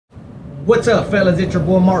What's up, fellas? It's your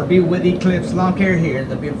boy Mark B with Eclipse Lawn Care here in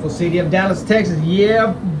the beautiful city of Dallas, Texas.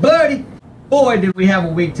 Yeah, buddy! Boy, did we have a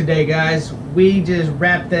week today, guys. We just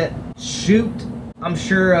wrapped that shoot. I'm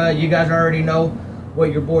sure you guys already know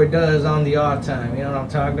what your boy does on the off time. You know what I'm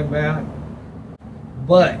talking about?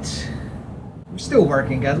 But we're still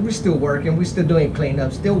working, guys. We're still working. We're still doing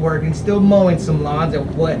cleanup. Still working. Still mowing some lawns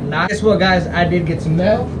and whatnot. Guess what, guys? I did get some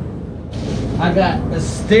mail. I got a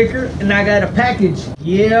sticker and I got a package.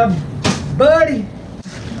 Yeah, buddy.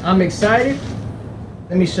 I'm excited.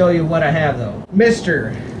 Let me show you what I have, though.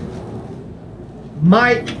 Mr.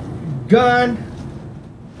 Mike Gunn.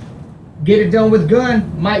 Get it done with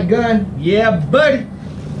Gunn. Mike Gunn. Yeah, buddy.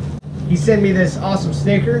 He sent me this awesome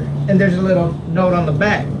sticker, and there's a little note on the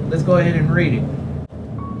back. Let's go ahead and read it.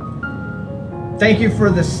 Thank you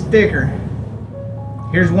for the sticker.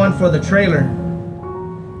 Here's one for the trailer.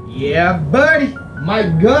 Yeah, buddy.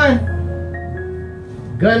 Mike Gunn.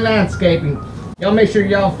 Gunn Landscaping. Y'all make sure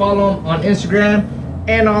y'all follow him on Instagram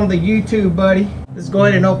and on the YouTube, buddy. Let's go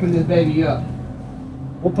ahead and open this baby up.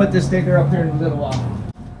 We'll put this sticker up here in a little while.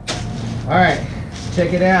 All right,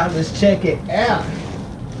 check it out. Let's check it out.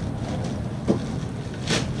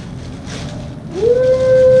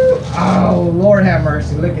 Woo! Oh, Lord have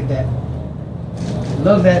mercy. Look at that.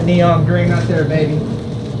 Love that neon green right there, baby.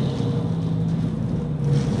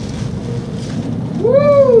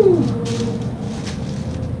 Woo!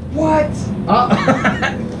 What?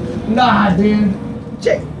 Nah, dude.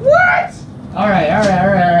 Check. What? All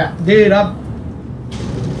right. Dude, I'm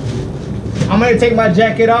gonna take my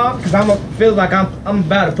jacket off because I feel like I'm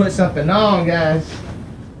about to put something on, guys.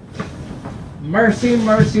 Mercy,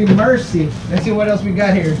 mercy, mercy. Let's see what else we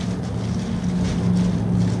got here.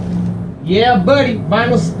 Yeah, buddy.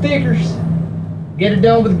 Vinyl stickers. Get it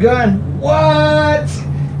done with Gunn. What?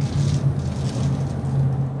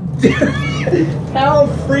 How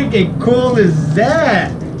freaking cool is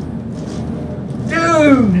that?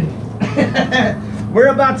 Dude! We're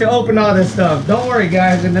about to open all this stuff. Don't worry,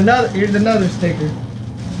 guys. And here's another sticker.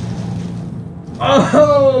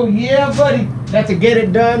 Oh, yeah, buddy. That's a get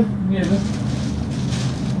it done. Yeah,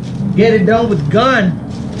 get it done with Gunn.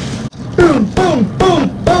 Boom, boom,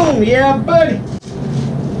 boom, boom. Yeah, buddy.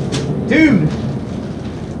 Dude.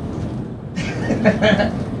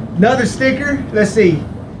 Another sticker. Let's see.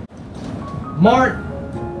 Mark,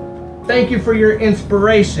 thank you for your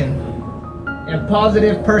inspiration and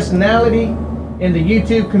positive personality in the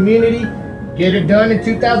YouTube community. Get it done in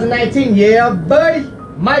 2019. Yeah, buddy.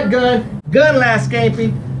 Mike Gunn, Gunn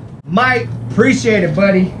Landscaping. Mike, appreciate it,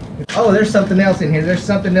 buddy. Oh, there's something else in here. There's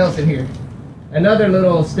something else in here. Another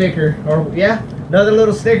little sticker, or yeah, another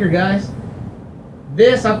little sticker, guys.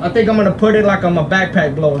 This, I think I'm gonna put it like on my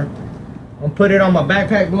backpack blower. I'm gonna put it on my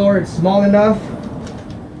backpack blower. It's small enough.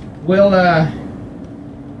 We'll, I'm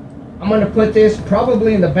gonna put this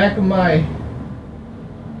probably in the back of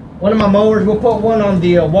one of my mowers. We'll put one on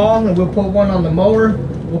the wall, and we'll put one on the mower.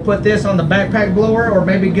 We'll put this on the backpack blower, or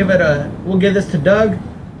maybe we'll give this to Doug.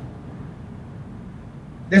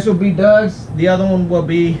 This will be Doug's. The other one will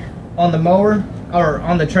be on the mower, or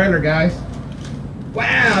on the trailer, guys.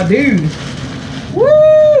 Wow, dude.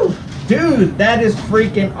 Woo! Dude, that is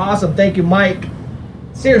freaking awesome. Thank you, Mike.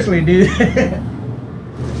 Seriously, dude.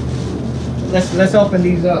 Let's open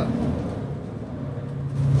these up.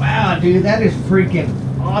 Wow, dude, that is freaking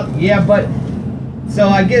awesome. Yeah, but so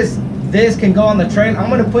I guess this can go on the trailer. I'm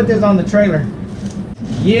gonna put this on the trailer.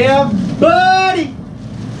 Yeah, buddy.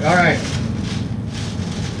 All right.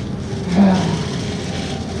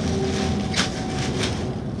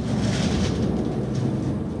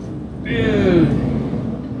 Dude.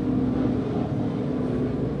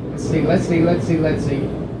 Let's see.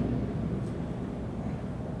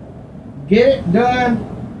 Get it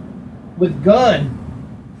done with Gunn.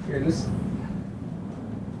 Here, listen.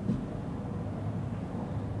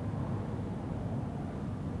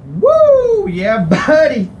 Woo! Yeah,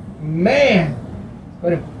 buddy. Man.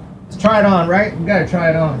 Let's try it on, right? We gotta try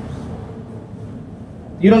it on.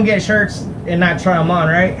 You don't get shirts and not try them on,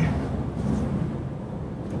 right?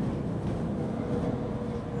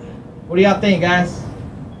 What do y'all think, guys?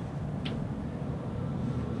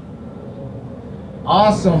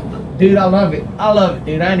 Awesome. Dude, I love it. I love it,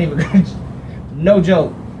 dude. I ain't even gonna... No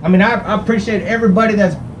joke. I mean, I appreciate everybody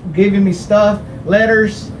that's giving me stuff,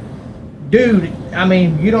 letters. Dude, I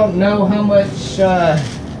mean, you don't know how much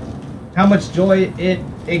joy it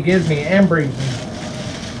gives me and brings me.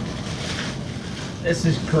 This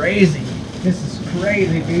is crazy. This is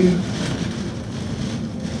crazy, dude.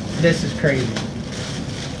 This is crazy.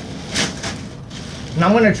 And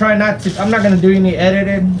I'm gonna try not to, I'm not gonna do any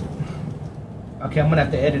editing. Okay, I'm gonna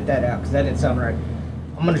have to edit that out because that didn't sound right.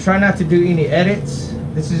 I'm I'm gonna try not to do any edits.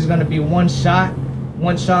 This is gonna be one shot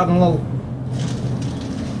and low.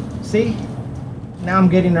 See? Now I'm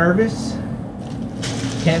getting nervous.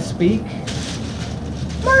 Can't speak.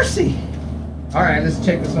 Mercy! Alright, let's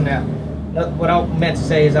check this one out. What I meant to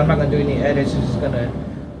say is I'm not gonna do any edits. It's just gonna,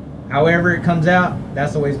 however it comes out,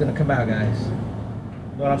 that's the way it's gonna come out, guys. You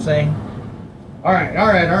know what I'm saying? Alright.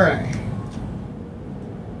 Let's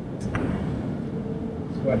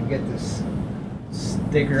go ahead and get this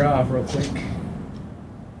sticker off real quick.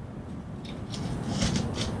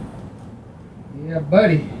 Yeah,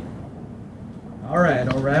 buddy. Alright.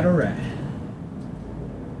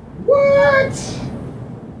 What?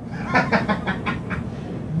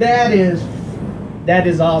 That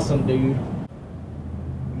is awesome, dude.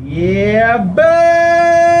 Yeah, buddy.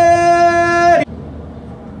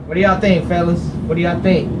 What do y'all think, fellas? What do y'all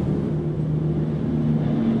think?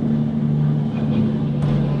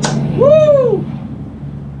 Woo!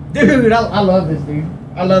 Dude, I love this, dude.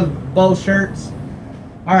 I love both shirts.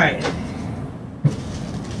 Alright.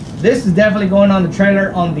 This is definitely going on the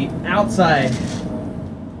trailer on the outside.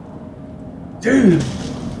 Dude.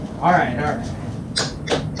 Alright.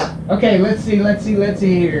 Okay, let's see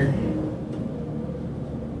here.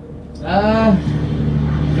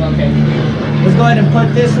 Okay. Let's go ahead and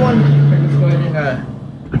put this one. Let's go ahead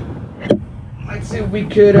and let's see if we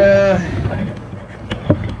could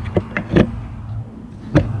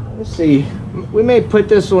let's see. We may put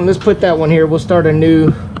this one, let's put that one here. We'll start a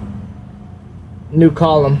new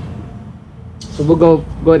column. So we'll go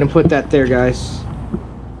ahead and put that there, guys.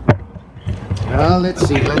 Let's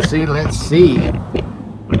see. Let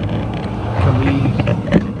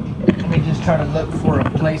me just try to look for a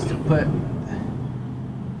place to put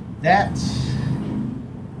that.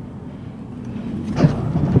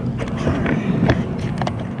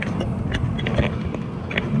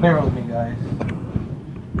 Bear with me, guys.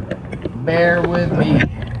 Bear with me. Let's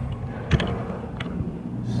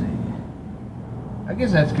see. I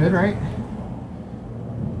guess that's good, right?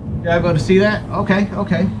 Y'all able to see that? Okay.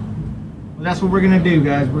 Well, that's what we're gonna do,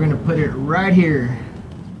 guys. We're gonna put it right here.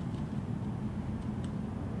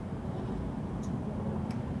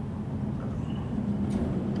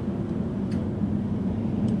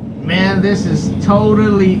 Man, this is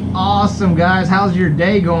totally awesome, guys. How's your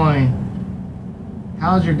day going?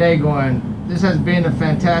 This has been a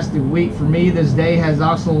fantastic week for me. This day has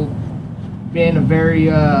also been a very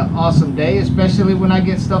awesome day, especially when I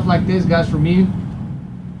get stuff like this, guys, from you.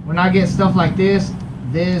 When I get stuff like this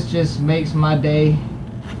just makes my day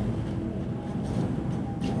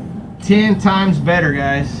 10 times better,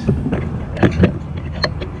 guys.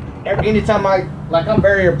 Anytime I'm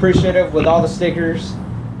very appreciative with all the stickers,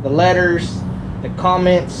 the letters, the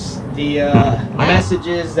comments, the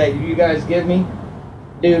messages that you guys give me.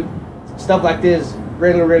 Dude, stuff like this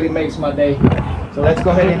really makes my day. So let's go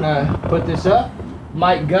ahead and put this up.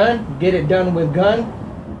 Mike Gunn, Get It Done with Gunn.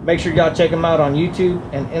 Make sure y'all check him out on YouTube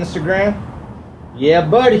and Instagram. Yeah,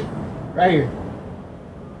 buddy. Right here.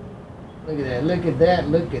 Look at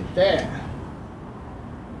that.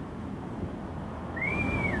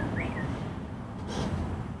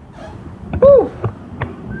 Woo!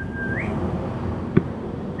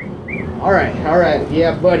 Alright.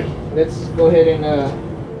 Yeah, buddy. Let's go ahead and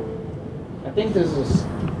I think this is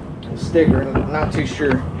a sticker. I'm not too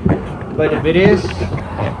sure. But if it is,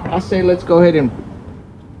 I say let's go ahead and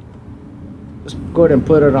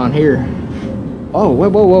put it on here. Oh,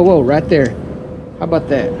 whoa, right there. How about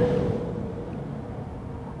that?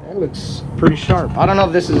 That looks pretty sharp. I don't know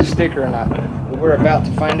if this is a sticker or not, but we're about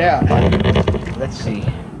to find out. Let's see.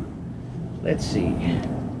 Is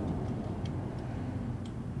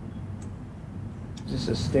this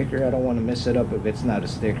a sticker? I don't want to mess it up if it's not a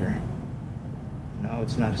sticker. No,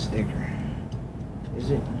 it's not a sticker.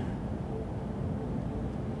 Is it?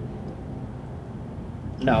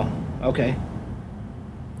 No. Okay.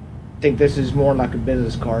 I think this is more like a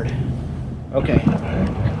business card. Okay,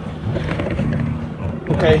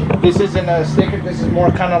 this isn't a sticker. This is more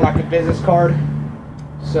kind of like a business card.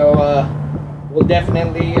 So we'll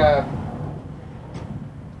definitely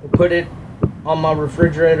put it on my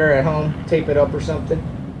refrigerator at home, tape it up or something.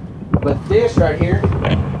 But this right here,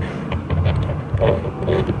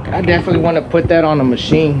 I definitely want to put that on a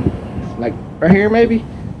machine, like right here maybe.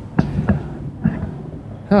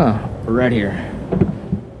 Right here.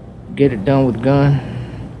 Get It Done with Gun.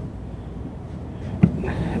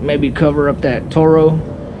 Maybe cover up that Toro.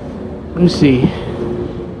 Let me see.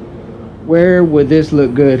 Where would this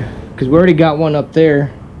look good? Because we already got one up there.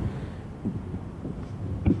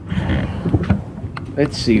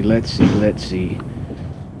 Let's see.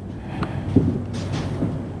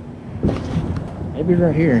 Maybe Maybe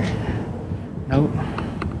right here. Nope.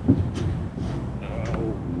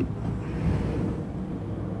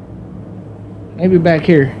 Maybe back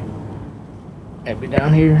here. Maybe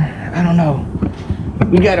down here. I don't know.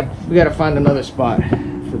 We gotta find another spot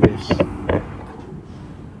for this.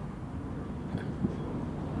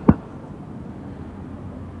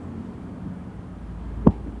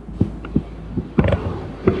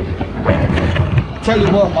 Tell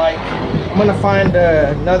you what, Mike, I'm gonna find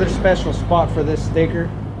another special spot for this sticker,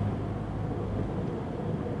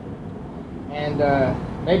 and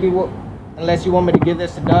maybe unless you want me to give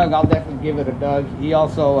this to Doug, I'll definitely give it to Doug. He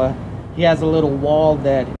also he has a little wall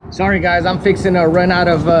that. Sorry guys, I'm fixing to run out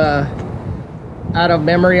of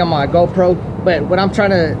memory on my GoPro, but what I'm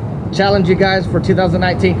trying to challenge you guys for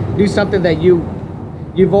 2019, do something that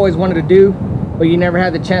you've always wanted to do, but you never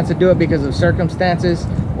had the chance to do it because of circumstances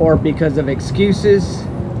or because of excuses.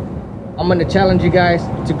 I'm going to challenge you guys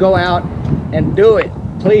to go out and do it.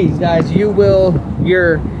 Please guys, you will,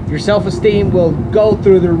 your self-esteem will go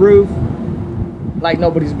through the roof like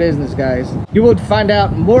nobody's business, guys. You will find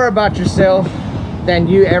out more about yourself than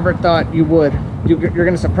you ever thought you would. You're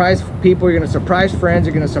going to surprise people, you're going to surprise friends,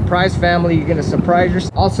 you're going to surprise family, you're going to surprise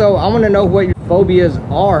yourself. Also, I want to know what your phobias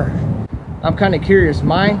are. I'm kind of curious.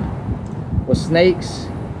 Mine was snakes.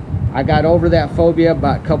 I got over that phobia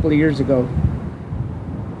about a couple of years ago.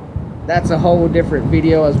 That's a whole different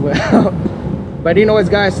video as well. But anyways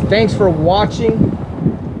guys, thanks for watching.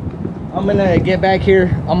 I'm gonna get back here.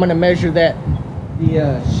 I'm gonna measure the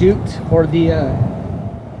chute, or the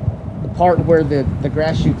part where the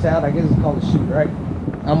grass shoots out. I guess it's called a chute, right?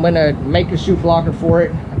 I'm gonna make a chute blocker for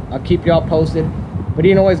it. I'll keep y'all posted. But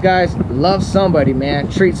anyways guys, love somebody, man.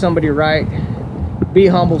 Treat somebody right. Be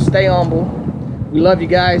humble, stay humble. We love you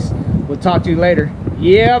guys. We'll talk to you later.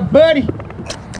 Yeah, buddy.